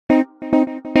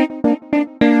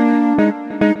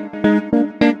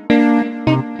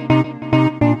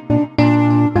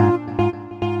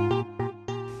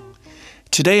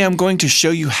Today I'm going to show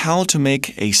you how to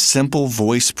make a simple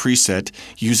voice preset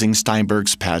using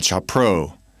Steinberg's Padshop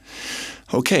Pro.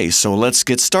 Okay, so let's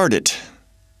get started.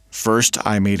 First,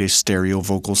 I made a stereo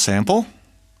vocal sample.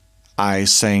 I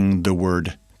sang the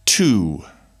word two.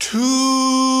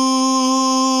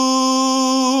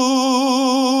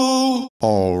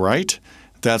 All right,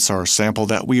 that's our sample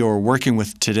that we are working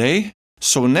with today.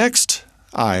 So next,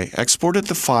 I exported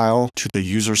the file to the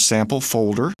user sample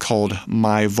folder called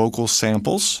My Vocal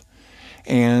Samples,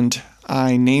 and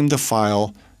I named the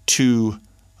file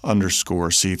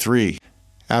 2_C3.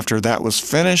 After that was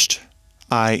finished,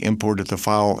 I imported the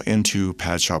file into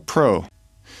Padshop Pro.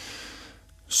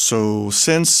 So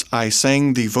since I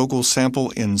sang the vocal sample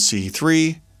in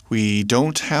C3, we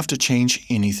don't have to change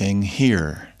anything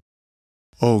here.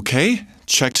 Okay,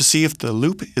 check to see if the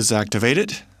loop is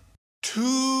activated.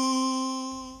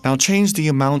 Now change the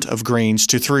amount of grains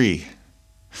to 3.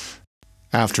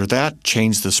 After that,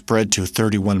 change the spread to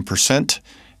 31%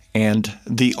 and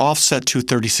the offset to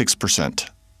 36%.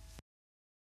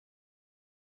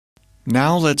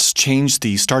 Now let's change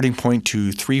the starting point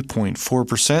to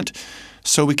 3.4%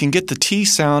 so we can get the T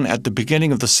sound at the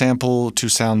beginning of the sample to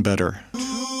sound better.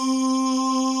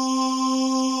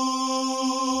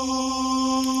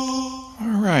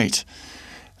 All right.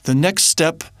 The next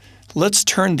step, let's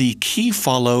turn the key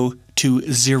follow to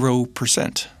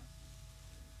 0%.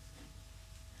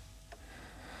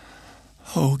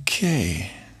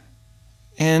 Okay.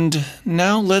 And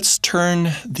now let's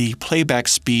turn the playback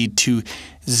speed to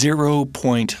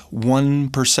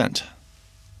 0.1%.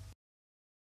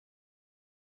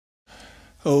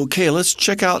 Okay, let's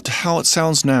check out how it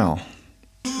sounds now.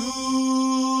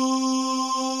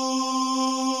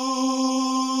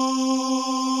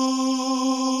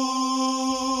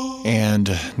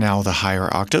 And now the higher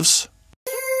octaves.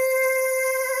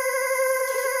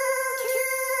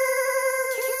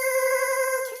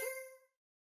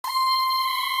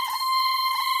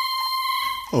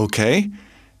 Okay,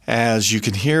 as you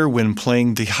can hear when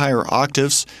playing the higher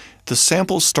octaves, the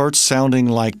sample starts sounding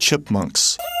like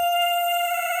chipmunks.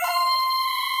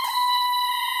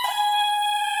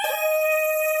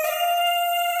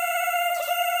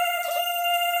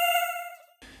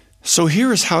 So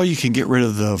here is how you can get rid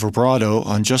of the vibrato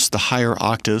on just the higher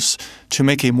octaves to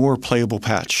make a more playable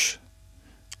patch.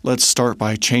 Let's start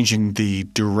by changing the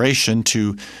duration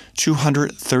to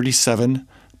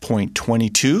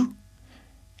 237.22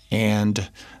 and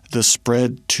the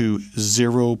spread to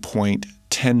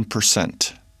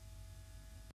 0.10%.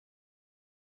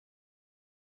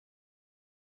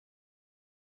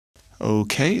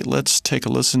 Okay, let's take a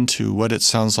listen to what it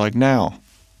sounds like now.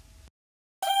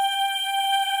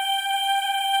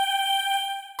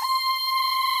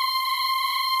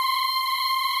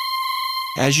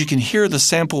 As you can hear, the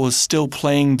sample is still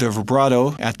playing the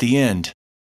vibrato at the end.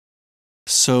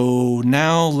 So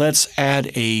now let's add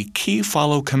a key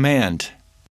follow command.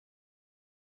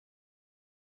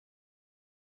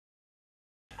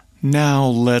 Now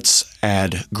let's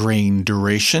add grain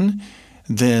duration,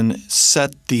 then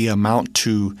set the amount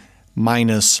to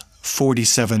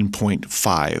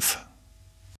 -47.5.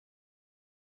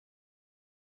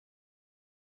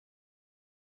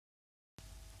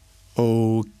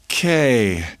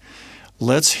 Okay,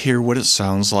 let's hear what it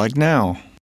sounds like now.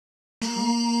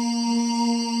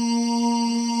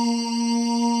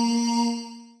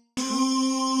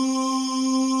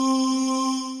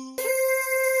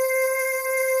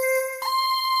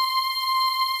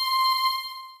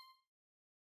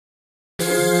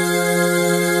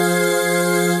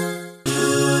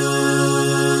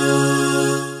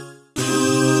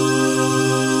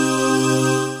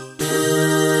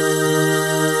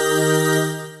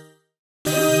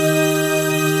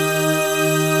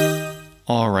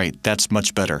 All right, that's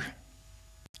much better.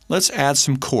 Let's add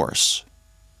some chorus.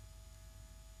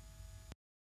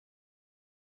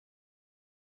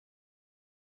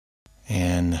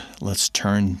 And let's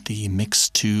turn the mix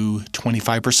to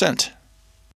 25%.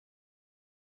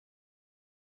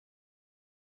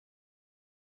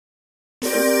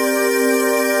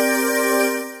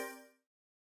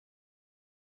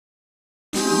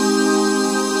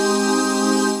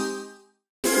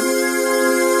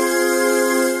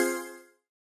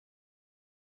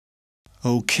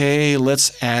 Okay,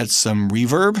 let's add some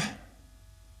reverb.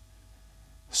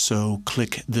 So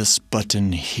click this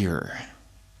button here.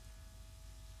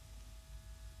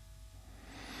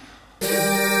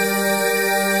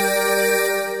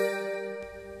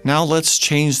 Now let's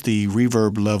change the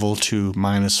reverb level to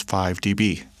 -5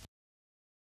 dB.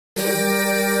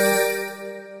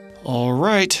 All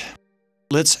right,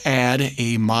 let's add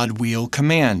a mod wheel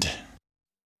command.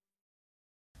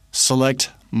 Select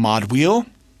Mod Wheel,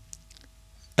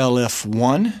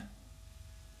 LF1,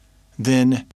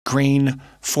 then Grain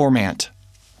Format.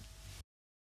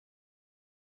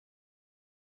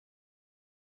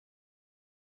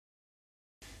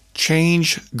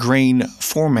 Change grain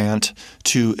format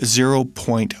to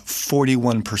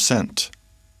 0.41%.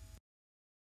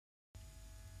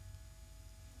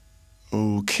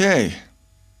 Okay.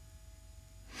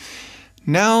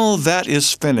 Now that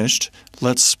is finished,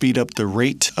 let's speed up the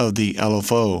rate of the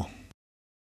LFO.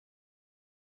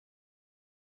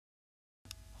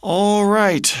 All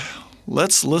right,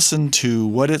 let's listen to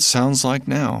what it sounds like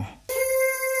now.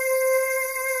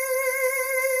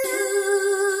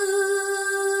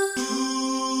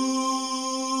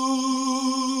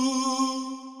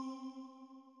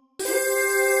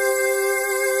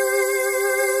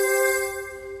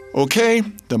 Okay,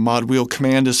 the mod wheel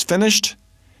command is finished,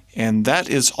 and that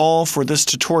is all for this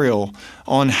tutorial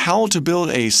on how to build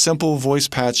a simple voice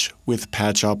patch with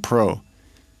Padshop Pro.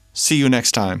 See you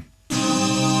next time.